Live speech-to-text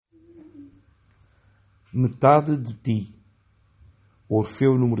Metade de ti.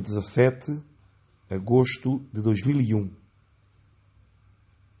 Orpheu número 17, agosto de 2001.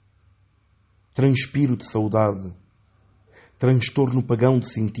 Transpiro de saudade, transtorno pagão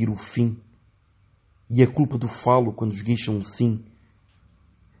de sentir o fim, e a culpa do falo quando esguicham sim.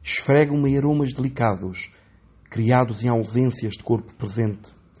 Esfregam-me aromas delicados, criados em ausências de corpo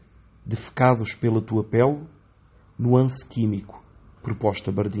presente, defecados pela tua pele, nuance químico,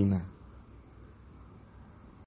 proposta bardina.